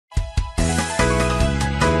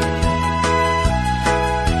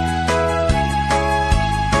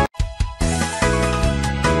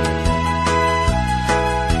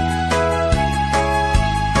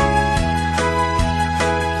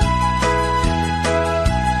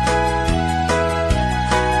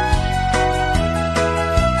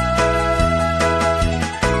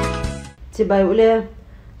bai ule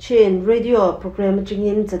chin radio program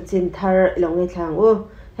chingin chin thar ilongai thlang u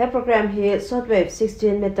he program hi shortwave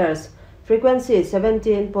 16 meters frequency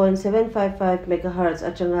 17.755 megahertz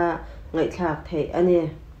achanga ngai thak thei ani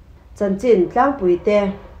chanchin tlang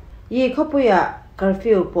puite yi khopuya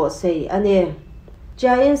curfew po sei ani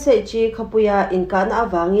chain sei chi khopuya in kan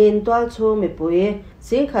awangin twal chu mi pui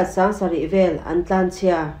singkhat sang sari vel an tlan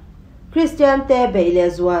chia Christian te beile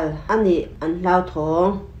zwal ani an lau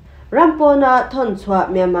thong rampona thon chwa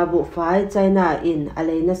mema bu fai China in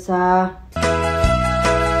aleina sa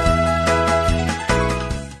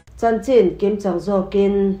chanchin kim changzo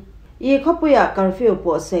kin I khopuya curfew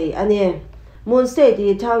po sei ani Moon State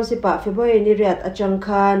di township pa February ni riat achang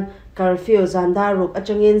khan curfew zandaruk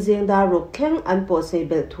achangin zingdaruk thleng an po sei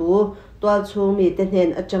bel thu twal chung mi te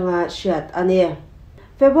hnen achanga shiat ani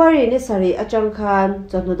February ni sari achang khan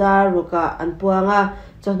chahnuda ruka an puanga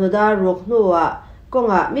chahnuda ruk nuwa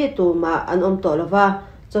konga mi tu ma an to lova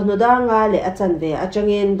chahnuda nga le achan ve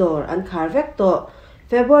achangin dor an khar vek to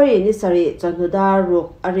February ni sari chahnuda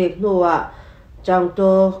ruk arek nuwa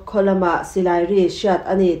changto kholama silai ri shat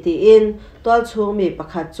ani ti in tol chung mi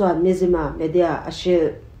pakhat chuan mizima media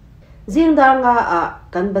ashil zingdar nga a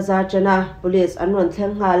kan bazar chana police anron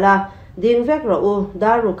thleng hala ding vek ro u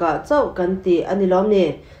daruka chau kan ti anilom ni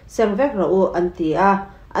seng vek ro u an ti a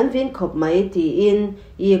an vin khop mai ti in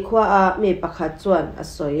I khwa a mi pakhat chuan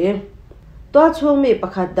asoi tol chung mi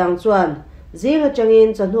pakhat dang chuan zinga changin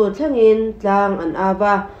chanhu thlengin tlang an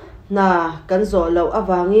ava na kan zo lo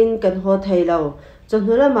awangin kan ho theilo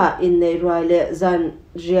chonhulama in nei ruaile zan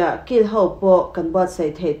ria kil ho po kan bot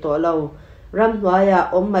sei thei to lo ram hnuaya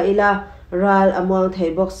om maila ral among thei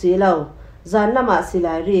bok si lo zan lama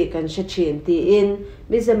silai ri kan shachin ti in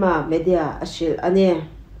mizema media ashil ani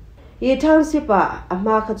I township pa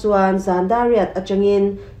ama khachuan zandariat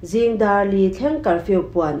achangin zingdar li thleng curfew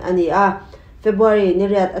puan ani a February ni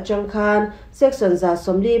riat achang khan section za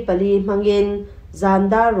somli pali mangin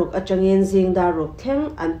zandaruk achangin zingdaruk thleng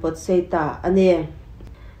an pot seita ani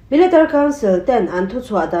Military Council ten an thu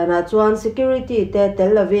chwa dana chuan security te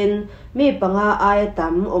telavin mi panga ai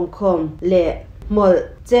tam omkhom le mol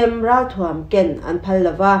chem ral thuam ken an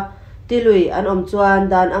phallava tilui an chuan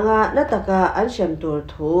dan anga nataka an shem tur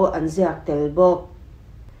thu an ziak telbok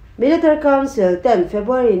Military Council 10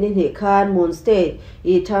 February ni hi khan Moon State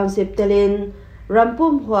I township telin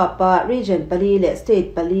Rampum Huapa region pali le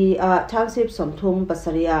state pali a township somthum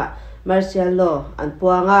pasaria martial law an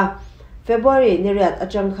puanga February ni riat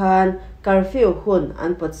achang khan curfew hun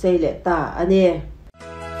an pot sei le ta ani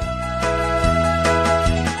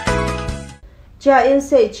cha in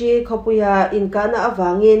sei chi khopuya in kana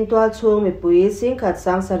awangin twal chung mi pui singkhat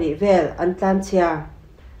sang sari vel an tlan chia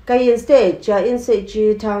kayin state cha in sei chi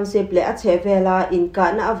township le a che vela in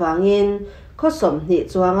kana awangin khosom ni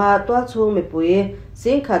chuanga twal chung mi pui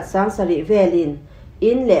singkhat sang sari velin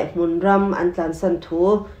in le munram an tlan san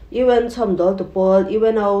thu even chomdol to pol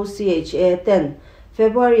even CHA 10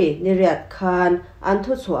 February ni riat khan an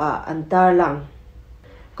thu chua an tar lang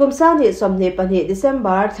kumsani somni pani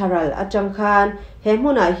December tharal achang khan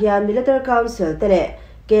hemuna hian Military Council tele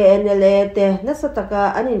KNLA te nasataka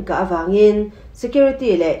anin ka awangin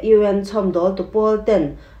security le UN chomdol to pol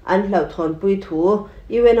 10 an hlau thon pui thu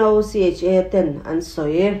even CHA 10 an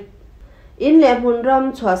soi in le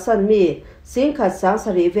munram chwa san mi singkhat sang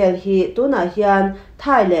sari vel hi tuna hian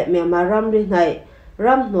thai le memaram ri nai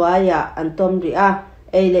ram hnuaya an tom ri a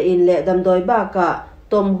eile in le damdoi ba ka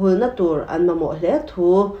tom hul na tur an mamo hle thu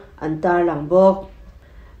an tar lang bok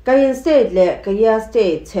kayin state le kaya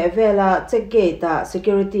state chevela chekgate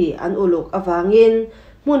security an uluk awangin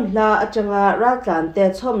munhla achanga ratlan te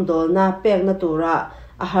chomdol na pek na tura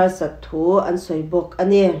a har sat thu an soibok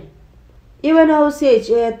ani even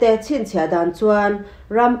CHA te chin chia dan chuan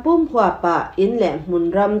rampum huapa in le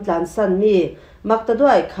munram tlan san mi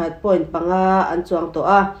maktadoi khat point panga an chuang to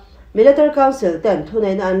a Military Council ten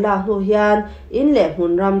thunein an la hnu hian in le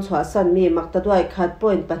munram chwa san mi maktadoi khat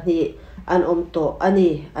point pani an to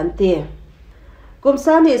ani anti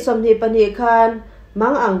kumsani somni pani khan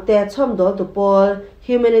mang ang te chomdol tu pol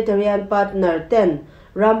humanitarian partner ten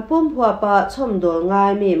rampum huapa chomdol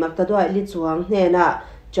ngai mi maktadoi li chuang hnena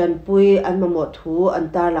chanpui an mamot thu an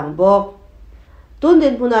tar lang bok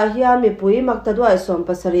tundin huna hian mi pui maktadwai som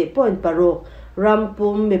pasari point paruk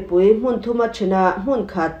rampum mi pui mun thuma china mun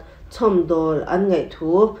khat chomdol an ngai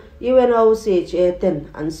thu UNOCHA 10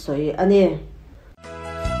 an soi ani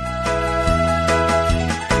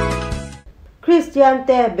Christian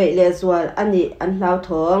te beilezwal ani an hlau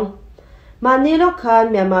thong manilo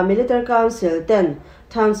khan Myanmar Military Council 10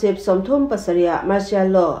 township somthum pasaria martial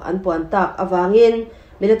law an puan tak awangin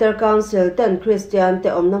Military Council 10 Christian te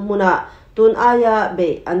omna muna tun aya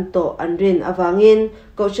be anto anrin awangin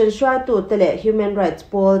Goshen Shwa tu tele Human Rights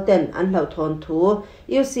Paul ten an hlau thon thu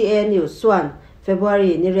UCA News 1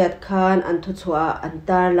 February ni riat khan an thu chua an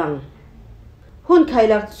tar lang hun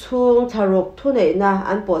khailak chung tharok thu nei na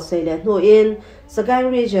an po sei le hnu in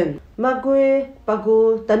Sagang region Magui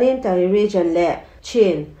Pagu Tanin Tai region le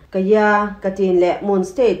Chin Kaya Katin le Moon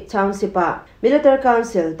State Township Military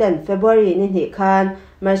Council 10 February ni hi khan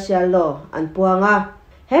martial law an puanga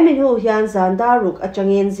hemin hu hian zan daruk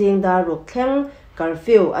atangin jing daruk thleng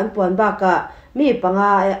curfew an puan ba ka mi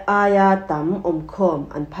panga aya tam khom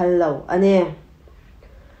an phallo ane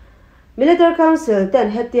Military Council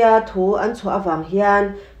 10 hetia thu an chu awang hian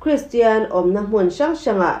Christian omna hmun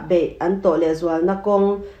sang be an to le zwal na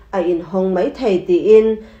kong a in hong mai thei ti in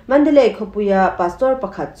Mandalay khopuya pastor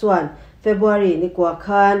pakhat chuan February ni kwa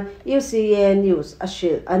khan UCA News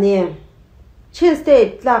ashil ane Chin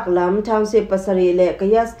State Tlak Lam Township Pasari le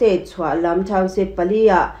Kaya State Chwa Lam Township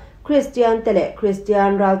Palia Christian tele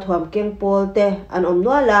Christian ral thuam keng pol te an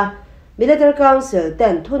omnuala Military Council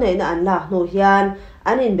 10 thu nei na an la hnu hian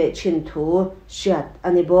an in be chin thu shiat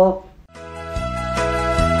anibok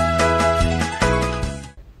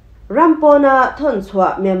Rampona thon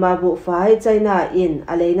chwa mema bu fai China in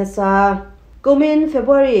aleina sa Kumin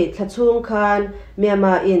February thachung khan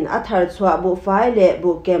Myanmar in athar chwa bu fai le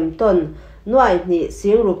bu kem ton nuai ni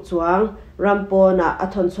singruk chuang Rampona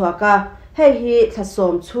athon chwa ka hei hi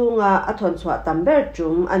thasom chunga athon chwa tamber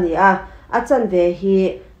tum ania achan ve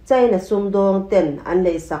hi China sumdong ten an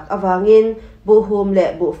leisak awangin bu hum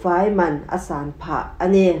le bu fai man asan pha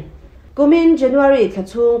ani Kumin January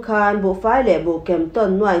thachung khan bu fai le bu kem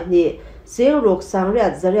ton nuai ni singruk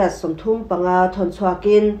sangriat zariat somthum panga thon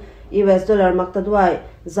chwakin US dollar maktadwai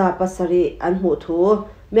za pasari an hu thu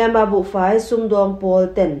Myanmar bu fai sumdong pol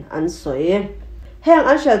ten an soi heng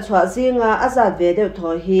an shal chwa zinga azad ve deuh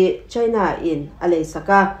thaw hi China in alei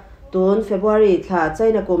saka tun February thla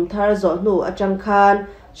China kum thar zo hnu atang khan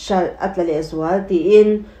shal atlale zwal ti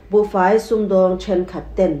in bu fai sumdong chen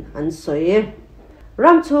khat ten an soi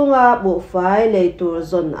ram chunga bu fai leitur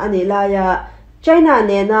zon ani laya China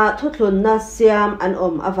nena thuthlun na siam an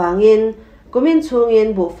awangin Kumin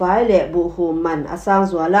chungin bu fai le bu hum man asang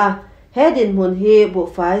zwala hedin mun hi bu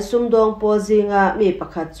fai sumdong pozinga mi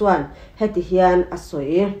pakhat chuan heti hian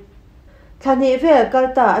asoi thani ve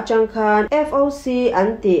kalta achang khan FOC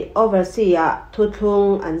anti overseer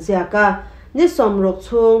thuthlung anziaka ni somruk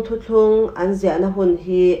chung thuthlung anzia na hun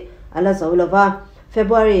hi ala zawlova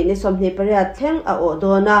February ni somni pariat thleng a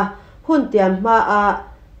odona hun tiam ma a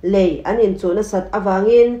lei anin chuna sat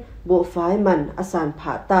awangin bu fai man asan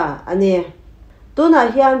phata ani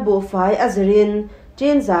tuna hian bu fai azirin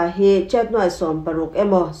chin za hi chetnoi som paruk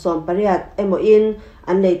emo som pariat emo in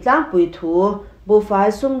an leitlang pui thu bu fai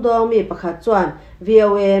sumdong mi pakhat chuan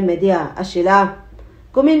VOA media ashila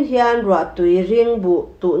kumin hian ro tui ring bu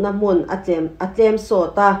tu na mun atlem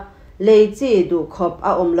sota leichi du khop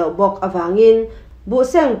a omlo bok awangin bu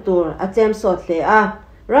seng tur atlem sot hle a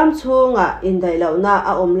ram chunga indai lo na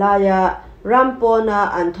a omlaya Rampona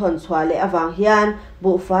anthon chwale awang hian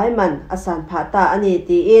bu fai man asan phata ani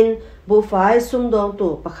ti in bu fai sumdong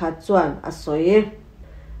tu pakhat chuan asoi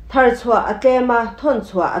thar chwa atlema thon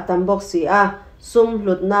chwa atambok si a sum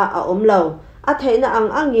hlutna a omlo a theina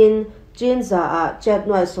angin chin za a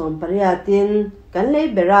chetnoi som pariatin kan lei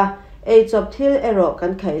bera e chop thil ero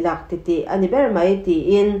kan khailak titi ani ber mai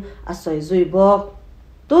ti in asoi zui bok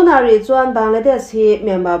tunari chuan Bangladesh hi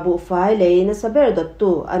Myanmar bu fai le na saber dot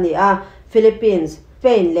tu ani a Philippines,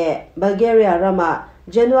 Spain le Bulgaria rama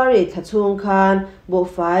January thachung khan bu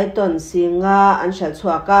fai ton singa an shal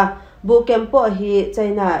chhuaka bu kempo hi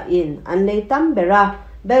China in an lei tam bera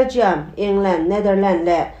Belgium, England, Netherlands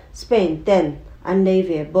le Spain 10 an lei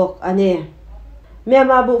ve bok ani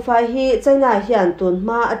Myanmar bu fai hi China hian tun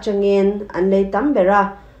ma atangin an lei tam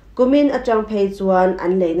bera kumin atang phei chuan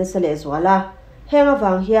an lei na sale zwala henga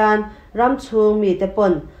wang hian ram chung mi te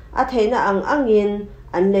pon a theina angin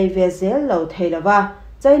an lei ve zel lo theilawa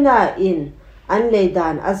China in an lei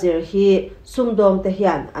dan azir hi sumdong te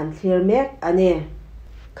hian an thlir mek ani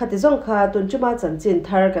khatizong kha tunchuma chanchin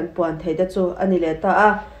thar kan puan theida chu ani le ta a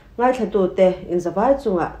ngai thatu te in zawai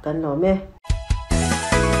chunga kan lo me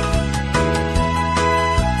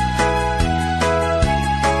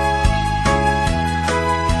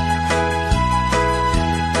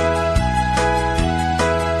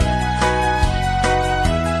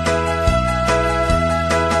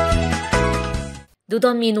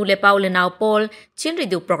Dudon minu le pau le nau pol chin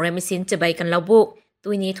redu program sin che bai kan labu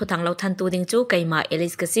tuini thu thang lau than tu ding chu kaima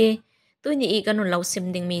elis kasi tuini I kanun lau sim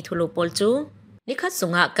ding mi thu lo pol chu nikhat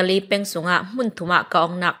sunga kali peng sunga mun thuma ka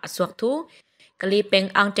ong nak aswak thu กะลีเป็ง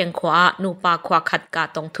อังเจงขวานูปาขวาขัดกา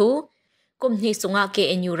ตองทูกุมนี้สุงะ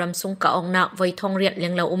KNU รำสุงกะองนักไว้ทองเรียดเลี้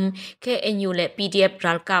ยงเหล่าKNU และ PDF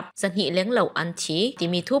รัลกับสนิเลี้ยงเหล่าอันทีที่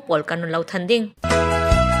มีทุบปอลกันเหล่าทันดิ้ง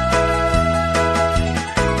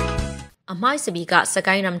อาไม่สบิกะสก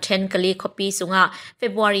ายนำเชนกะลีคอปีสุงะเฟ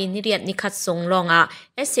บรุรีนิเรียดนิคัดสงลอง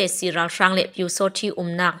SSC รัลช่างเล็บยูโซที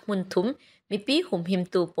นักมุนทุมมีปีหุมหิม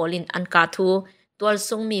ตูปอลินอันกาทูตัวท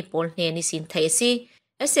รงมีปอลเนนิสินเทซี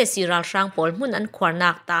SSC รัลช่างปอลมุนอันขวานั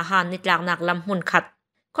กตาหานนิดลากนักลำมุนขัด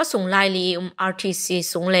ข้อส่งลายลีRTC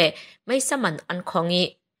ส่งเล่ไม่สมันอันของอี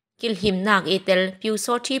กิลหิมนักเอเตลพิวโซ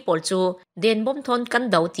ทีปอลจูเดนบอมทนกัน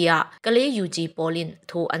ดาวเตียกะเลยยูจีปอลิน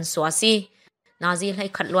ทูอันสวาซีนาซีให้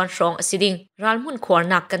ขัดล้วนรองอสิดิงรัลมุนขวา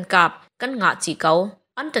นักกันกับกันงะจีเกา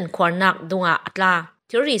อันตันขวานักดงอัตลา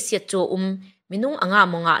ทิรีเสียจูมินุงอ่าง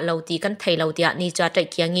มงะเหล่าตีกันไทยเหล่าเตียนี่จะใจ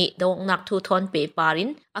เกียงิดงนักทูทอนเปปาริน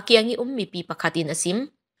อาเกียงิมีปีปะคดินอสิม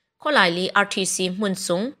ข้อลายลี RTC มุน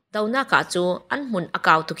สูงดาวนากาจูอันมุนอาก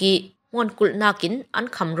าวตุกีมวนกุลนากินอัน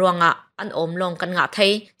คำรวงอันอมลองกันงะไท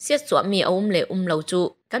ยเสียสวมีเลเหล่าจู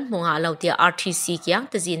กันมงะเหล่าเตีย RTC เกียง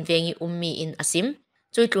ตะจินเวงิมีอินอสิม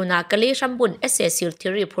จุยตุนากะลีชัมบุน SSC ที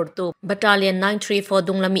รีพอร์ตูบัตตาเลียน934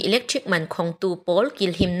ดุงลามีอิเล็กทริกมันของตูปอลกิ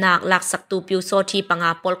ลหิมนักลักสักตูปิวโซทีปังอ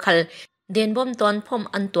าปอลคัลเดนบอมตอนพม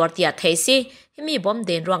อันตัวเตียไทยซีที่มีบอมเ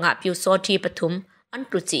ดนรวงปิวโซทีปฐุมอัน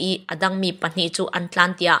ตรุจีอดังมีปนิจูอันทลั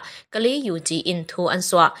นเตียกะลียูจีอินทูอันส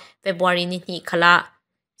วะเฟบรุรีนี้ขลา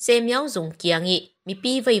เซมยาวจงเกียงิมี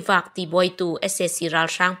ปีไววักตีบอยตู SSC รัล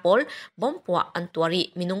ช่างปอลบอมปัวอันตัวริ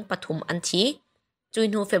มินุงปฐุมอันทีจุย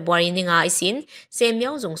นูเฟบรุรีนี้งาอิสินเซมยา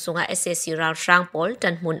วจงสุงะ SSC รัลช่างปอลจั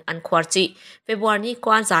นมุนอันควาร์จีเฟบรุรีก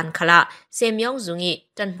วนจานขลาเซมยาวจงิ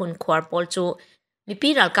จันมุนควาร์ปอลจูมีปี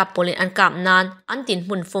รัลกับปอลินอันกับนานอันติน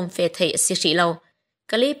มุนฟุมเฟเทสิริเลา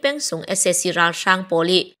กะลีเป็งสุง SSC รัลช่างปอ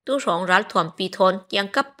ลิตู้รองรัลถวมปีทอนเกียง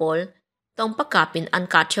กับปอลต้องประกาศเป็นอัน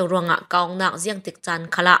กาเชวรวงกองนักเจียงติกจัน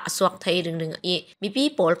ขละสวกไทยรึงมีปี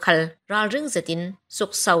ปอลคัลรัลรึงเจตินสุ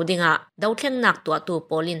กเสาดิงดาวเทียงนักตัวตู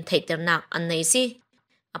ปอลินไทยเตอร์นักอันไหนสิ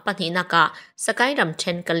อปันหินักสกายรำเช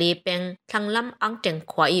นกะลีเป็งทางลำอังเจง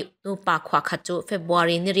ขวายนูปาขวาขจูเฟบรุ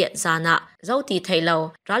รีนิเรียจานะเจ้าตีไทยเรา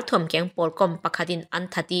รัลถมเกียงปอลกอมปะคดินอัน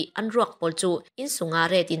ทัดีอันรวกปอลจูอินสุงา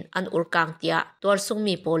เรดินอันอุรกังเตียตัวสุง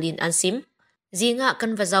มีปอลินอันซิมจีงะกั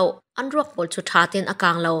นวะเจ้าอันรวกปอลจูทาเตนอาก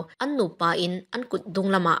างเราอันนูปาอินอันกุดดุง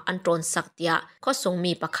ลมาอันตรอนสักเตียข้อสุง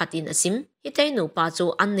มีปะคดินอันซิมฮิตไอนูปาจู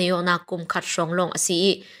อันเนโอนากุมขัดสองลงอสี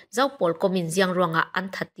เจ้าปอลกอมินเจียงรวงอัน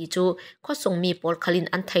ทัดีจูข้อสุงมีปอลคลิน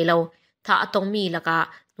อันไทยเราถ้าตรงมีละกะ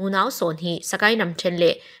นูนาวโซนฮีสกายนำเชนเ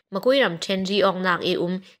ล่มกุยนำเชนรีอองนัก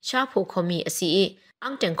ชาผูคอมีอสีอั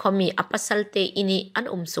งเจงคอมีอัปสัลเตอินีอัน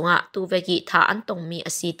สุงะตูเวกิถ้าอันตรงมีอ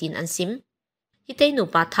สีตินอันซิมฮิเตนู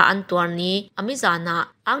ปาถ้าอันตัวนี้อมิจานะ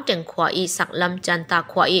อังเจงขวาสักลำจันตา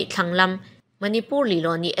ขวาทังลำมณิปุรีโล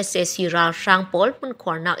นี SSC รัลช่างปอลมุนขว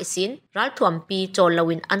านักอิสินรัลถวมปีโจล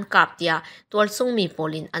วินอันกาบเตียตัวสุงมีปอ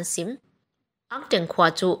ลินอันซิมอังเจงขวา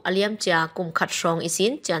จูอเลียมเจียกุมขัดรองอิสิ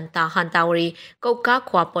นจันตาฮันตาวรีกากา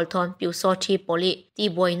ขวาปอลทอนปิวโซทีปอลิตี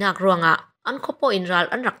บอยนักรวงอันคบอินรัล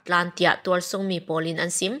อันรักลานเตียตัวสุงมีปอลินอั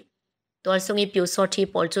นซิมตัวสุงมีปิวโซที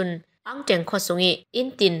ปอลจุนอังเจงขวาสุงอิน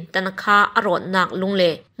ตินตันคาอรอดนักลุงเล่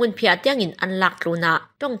มุนเพียเตียงอินอันลักลูนา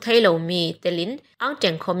ต้องไทยเหลามีเตลินอังเจ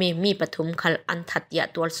งขวามีปฐุมขัลอันทัดเตีย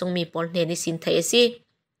ตัวสุงมีปอลเนนิสินเทซี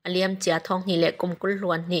อเลียมเจียทองนี่เละกุมกุลล้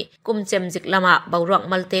วนนี่กุมเจมจิกลามะบาวรวก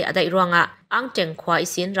มัลเตอได้รวงอังเจงขวาอิ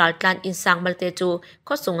สินรัลกันอินสังมัลเตจู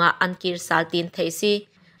ข้อสุงอันกิรสาลตินเทซี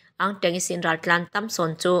อังเจงอิสินรัลกันตั้มส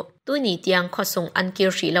นจูตุนีเตียงข้อสุงอันกิ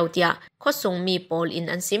รสีเหลาเตียข้อสุงมีปอลอิน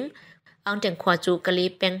อันซิมอังเจงขวาจูกะลี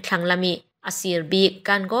เป็งทางลามีอาศิรบี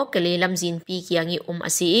กันก็กะลีลำจินปีเกียงิอ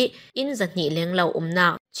าศิอินจันนี่เลี้ยงเหลานั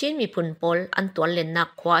กชินมีพุนปอลอันตัวเล่นนัก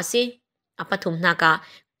ขวาสิอปฐุมนากา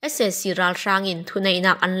SSC รัลช่างอินทุนใน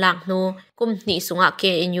นักอันลักนูกุมนิสุงะ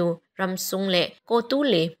KNU รำสุงเล่โกตู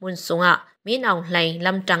เล่มุนสุงะมีนเอาไหลล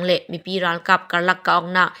ำจังเล่มีปีรัลกับกลักกอง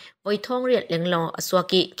นักไว้ท่องเรียดเลี้ยงเหลาอสว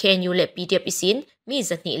กิ KNU เล่ปีเดียบอิสินมี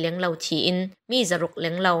จันนี่เลี้ยงเหลาทีอินมีจรุกเ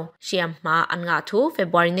ลี้ยงเหลาเชียมมาอันงาทูเฟ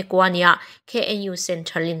บรุรีนิกวานีย KNU เซ็นท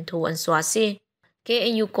รัลินทูอันสวาซี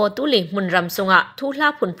KNU โกตูเล่มุนรำสุงะทุลา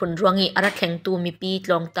พุนรวงอีอารักแข่งตูมีปี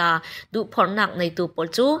ลองตาดูพอนักในตูปอล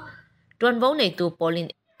จูดวนเว้าในตูปอลิน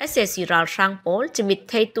SSC รัลช่างปอลจิมิต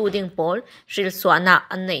ไทยตูดิงปอลริลสวานะ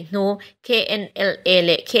อันไหนนู KNLA แล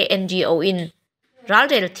ะ KNGO อินรัล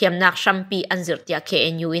เรลเทียมนักชัมปีอันจิรเตีย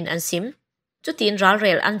KNU อินอันซิมจุดที่รัลเร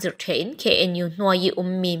ลอันจิรเทน KNU นัวยี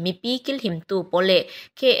มีปีกิลหิมตูปอลเล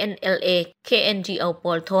KNLA KNGO ป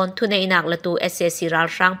อลทอนทุนในนักละตู SSC รัล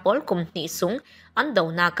ช่างปอลกุมนิสุงอันดาว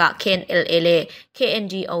นากะ KNLA และ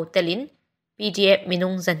KNGO เตลิน PDF มินุ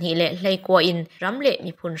งจันฮีเลไลกัวอินรำเล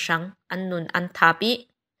มีพุนชังอันนุนอันทาปี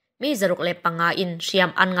มีจรุกเลปังงาอินเชียม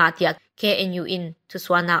อันงาเทีย KNU อินทุส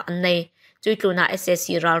วานาอันในจุยตลูนา SSC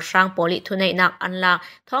รัลช่างโพลิทุนนักอันลา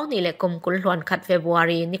ท้องนี่เลกุมกุลหลวนขัดเฟบรุอา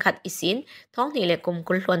รีนิขัดอิสินท้องนี่เลกุม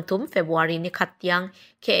กุลหลวนทุมเฟบรุอารีนิขัดยัง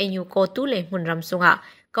KNU โกตูเลมุนรำสุงะ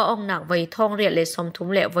ก็องนักไว้ท้องเรียดเลสมทุม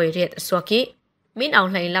เลไว้เรียดสวกิมินเอา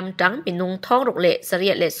ไหลลำจังมินุงท้องรุกเลสเรี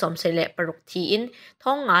ยดเลสมเสเลปรุกทีอินท้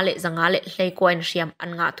องงาเลจังงาเลไหลกวนเชียมอั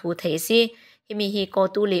นงาทูเทซีฮิมีฮีโก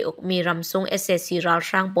ตูเลอุกมีรำสุง SSC รัล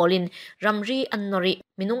ช่างโพลินรำรีอันนริ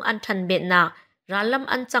มินุงอันทันเบนารัลลัม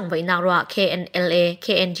อันจังไว้นักรัว KNLA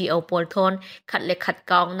KNGO ปอลทอนขัดเล็กขัด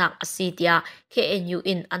กองนักอสิเตีย KNU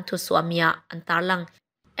อินอันทุสวามียอันตาลัง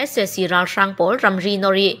SSC รัลช่างโพลรำรีน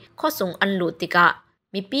ริข้อส่งอันลุติกะ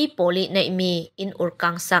มีปีโพลิในมีอินอุร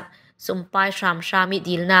กังสักสุมปายชามชามิ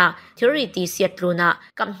ดิลนาทิริตีเสียตลูนา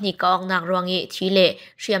กัมนิกองนักรวงทีเล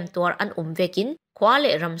เชียมตัวอันเวกินขวาเล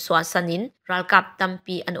รำสวาสนินรัลกับตัม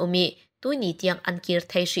ปีอันมีตุยนีเตียงอันกิร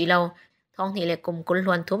ไทชีเลาท้องนี่เลกุมกุลหล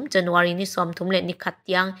วนทุมจันวารีนิสอมทุมเลนิขัด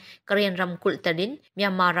ยังกเรียนรำกุลตะดินเมีย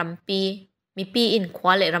มารำปีมีปีอินขว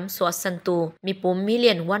าเลรำสวาสันตูมีปุ่มมิเลี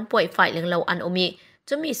ยน1.5เหลืองเหลาอันมีจ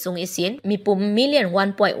ะมีสุงอิสินมีปุ่มมิเลียน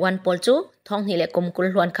1.1ปอลจูท้องนี่เลกุมกุล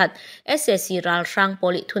หลวนขัด SSC รัลช่างโพ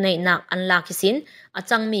ลิทุนนักอันลาคิสินอา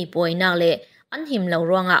จังมีป่วยนักเลอันหิมเหลา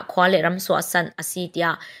รวงะขวาเลรำสวาสันอสิเตีย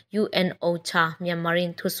UNO ชาเมียมาริ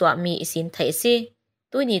นทุสวามีอิสินไทยซี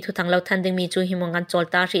ตุยนี่ทุทังเหลาทันดึงมีจูหิมงันจอล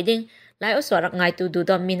ตารีดิงไล่อสวรักไงตูดู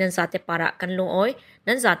ดอมมีนันซาเตปาระกันลงอ้อย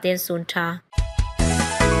นันซาเตนซุนชา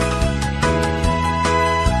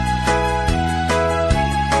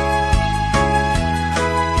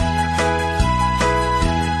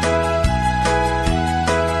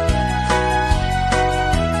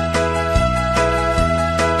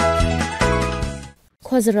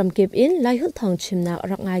ขอจรำเก็บอินไล่หุดทองชิมนัก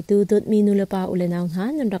รักไงตูดูดมีนุลปาอุเลนาวหา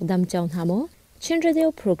นันรักดำจองหาโมเช่นเรดิโอ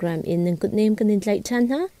โปรแกรมอินนึงกุดเนมกันนินไลชัน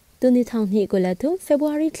ฮะตุนิทองนี้ก็แล้วทุกเฟบรุ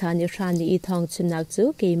อารีคลานิชานีอีทองชิมนักจู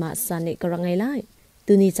เกมาสันเอกรังไงไล่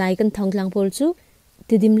ตุนิใจกันทองกลางโพลจู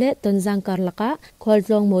ติดิมเล่ตนจังการละกะคอล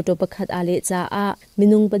ลองโมโตประคัดอาเลจ้าอามิ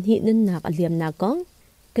นุงปัญหินันนักอเลียมนักกอง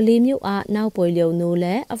กลีมิวอานาวปอยเลียวนูเ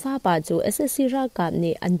ล่อฟ้าป่าจู SSC รักกับ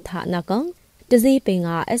นี่อันทานักกองจะซีเป็นอ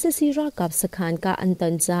า SSC รักกับสขานกาอันตั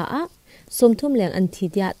นจ้าอาสมทุมแหลงอันที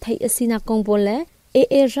เดียไทยอสินักกองโพลเล่เ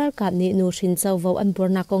อรักกับนี่นูชินเจ้าวัวอันบร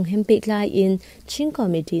นักกองเฮมปิกลายอินชิงคอม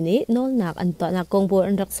มิตี้นี้นอลนักอันต่อนักกองโพล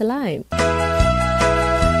อันรักสลาย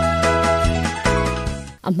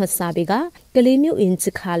อัมพัสซาบิกากลีมิวอิน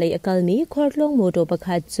จิคาเลอกลมีควอร์ลงโมโตปะ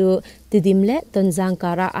คัดจูติดิมเล่ตนจังก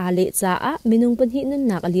าราอาเลจ้าอะมินุงปัญหินัน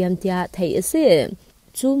นักอเลียมเตียไทยอสิ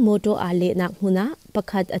จูโมโตอาเลนักหุนะปะ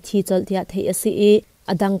คัดอธิจลเตียไทยอสิ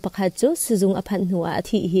อดังปะคัดจูสิจุงอภันหัวอ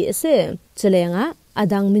ธิฮิอสิจเลงะอ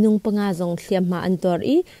ดังมินุงปงาจงเลียมมาอันตอ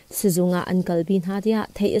รีสิจุงะอันกลบินหาเตีย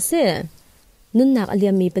ไทยอสินุนนักอเลี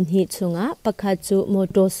ยมมีปัญหิชุงะปะคัดจูโม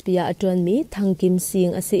โตสเปียอจวนมีทังกิมซิง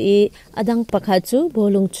อสิอดังปะคัดจูโบ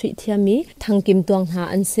ลงชุยเทียมีทังกิมตวงหา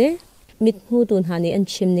อันเซมิดหูตุนหานีอัน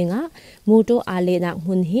ชิมนิงะโมโตอาเลนัก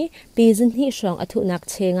หุนฮีปีจินฮีชองอทุนัก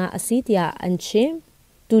เชงะอสิเตียอันชิม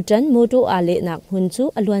ตูจันโมโตอาเลนักหุนจู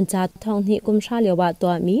อลวนจาทองฮีกุมชาเลวะตั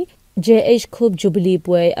วมีJH คูบจูบิลี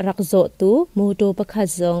ป่วยรักโจตูโมโตปะคัด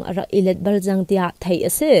จงรักอิเลตบัลจังเตียไทยอ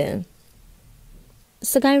สิ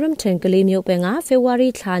สกายรัมเทนกลีมิวเปงาเฟวารี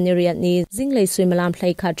คลานิเรียนี้จิงเลยสุยมลามพลา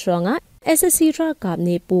ยคัดรองะ SSC รักกับ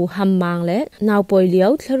นี้ปูฮัมมังและนาวปอยเลีย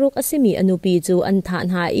วทะลุกอสิมีอนุปีจูอันทาน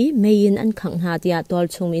หายเมยินอันขังหาเตียตอล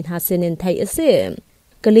ชงมินหาเซเนนไทยอสิ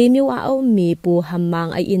กลีมิวอามีปูฮัมมัง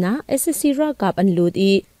ไออินะ SSC รักกับอันลูด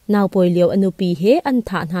อีนาวปอยเลียวอนุปีเฮอัน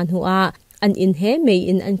ทานหานหัวอันอินเฮเม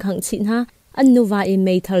ยินอันขังชินฮาอันนูวาอิเม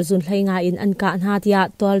ทาร์ซุนไลงาอินอันกะหาเตีย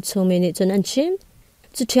ตอลชงมินจนอันชิม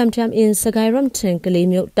จุดเทียมอินสกายรัมเทนกลี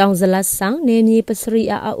มิวดาวซาลาสังเนมีปัสริ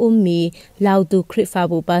ยามีลาวดูคริฟา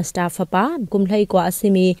บูบาสตาฟปากุมไลกว่าสิ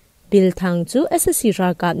มีบิลทังจู SSC รั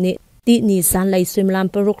กกับนี้ตีนิสันไลซุมลาม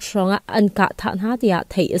ปรุกชงอันกะทานหาเตีย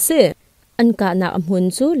ไทยอสิอันกะนักอมุน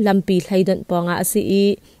จูลัมปีไลดอนปองอาสิ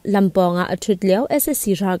ลัมปองอาชุดเลี้ยว SSC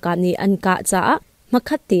รักกับนี้อันกะจ้ามัก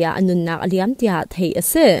ขัดเตียอนุนักอเลียมเตียไทยอ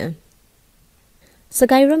สิส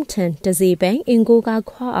กายรัมเทนจะซีแบงอิงกูกา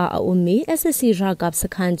ขวาอาอุมี SSC รักกับส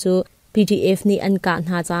ขันจู PDF นี่อันกะ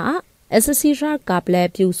หาจ้า SSC รักกับแล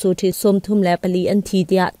บิวสูทิสมทุมแลปลีอันทีเ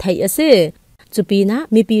ดียไทยอสิจุปีนะ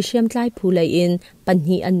มีปีเชียมไลผู้เลยอินปัญ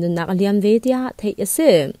หีอันนุนักเลียมเวเดียไทยอ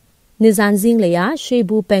สินิจานซิงเลยะเช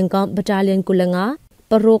บูเปงกอมบัตาเลียนกุลงา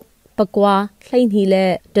ปรุกปกวาไลนีเล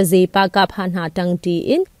จะซีปากาพันหาตังดี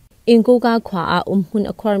อิงกูกาขวาอาหุน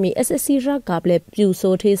อความี SSC รักกับแลบิวสู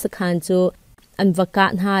ทิสขันจูอันวกา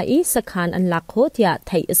หาอีสขานอันลักโหเตียไ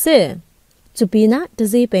ทยอสิจ จุปีนะตะ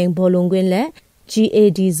ซีเป็งบอลงเวนและ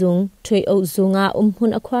GAD ซุงถวยเอาซุงหุ่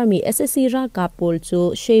นอความี SSC รากาปูลจู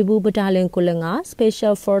เชบูบดาเลงกุลงา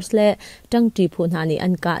Special Force และจังตีพูนานีอั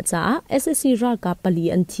นกาจ้า SSC รากาปลี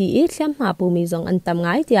อันทีเขียมหาปูมีซองอันตำ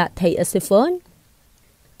ง่ายเดียไทยอสิฟอน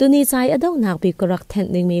ตุนีใจอดอกนักปีกรักแทน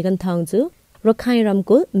หนึ่งมีกันทางจูรถไข่รำ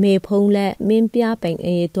กุเมพงและเมมเปียเป็ง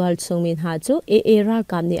ตัวลทรงมีหาจูรา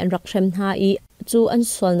กามนี้อันรักเชมหาอีจูอัน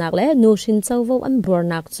สวนนักและนูชินเจ้าวอันบร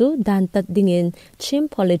นักจูดันตัดดิ่งชิม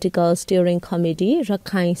political steering committee รักไ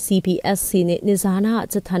ข่ CPSC นิจานา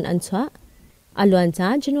จะทันอันชะอลวนจ้า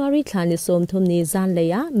January คลานิสมทุมนิจานเล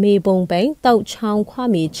ยะเมบงเป็งเต้าชาวความ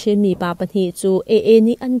มีชิมมีปาปนีจู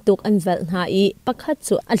นี่อันตุกอันเวลหาอีปักขัด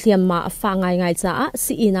จูอัลเลียมมาฟังง่ายจ้า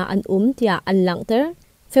สีนาอันเตียอันหลังเตอร์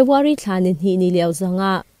February คลานินีนิเลียวจัง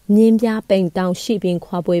นิมยาเป็งตาวชีบิงค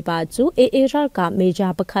วาบวยบาจูรักกาเมจา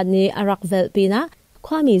ปคัดเนอารักเวลปีนะค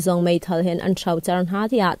วามมีจงไม่ทัลเห็นอันชาวจารหา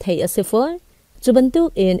ที่อาไทยอสิฟอนจุบันตุก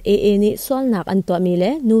นี่ส่วนนักอันตัวมีเล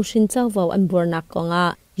นูชินเจ้าวอันบรนักกง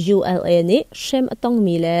ULA นี่เชมอตอง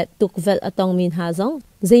มีเลตุกเวลอตองมีหาจง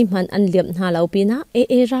ใจมันอันเลียมหาเหลาปีนะ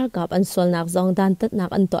รักกับอันส่วนนักจงดันตัดนัก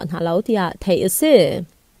อันตัวหาเหลาที่อาไทยอสิ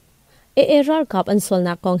รักกับอันส่วน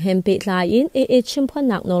นักกองเฮมปิลายินชิมพ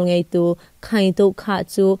นักนองไงตูไข่ตุกขา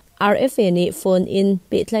จู RFA นี่โฟนอิน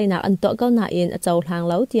ปิดไลนักอันตัวก็น่าอินเจ้าทางเ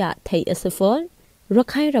หลาที่อาไทยอสิฟอนรัก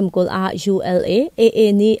ให้รำกุลULA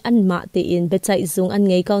นี่อันมาตีอินเบใจซุงอัน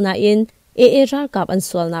ไงก็น่าอินรักกับอัน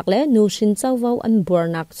ส่วนนักและนูชินเจ้าวอันบัว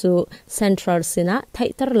นักจูเซ็นทรัลสินะไทย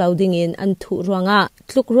ตร์เหลาดิ่งอินอันทุรวง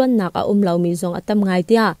ทลุกรวนนักเหลามีจงอัตมไงเ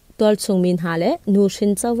ดียตัวชงมินหาเลนูชิ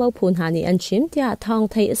นเจ้าวพูนหานีอันชิมเดียทอง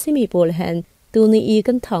ไทยสิมีโปลเห็นตูนี้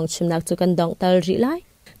กันทองชิมนักจุกันดองตลริไล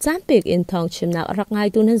จานเป็กอินทองชิมนักรักไง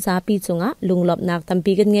ตูนั้นซาปีจงลุงหลบนักทำ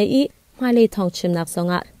ปีกันไงอีมาเลยทองชิมนักส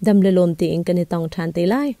งดำเลลมตีอินกันในตองทันตี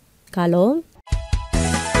ไลกาลม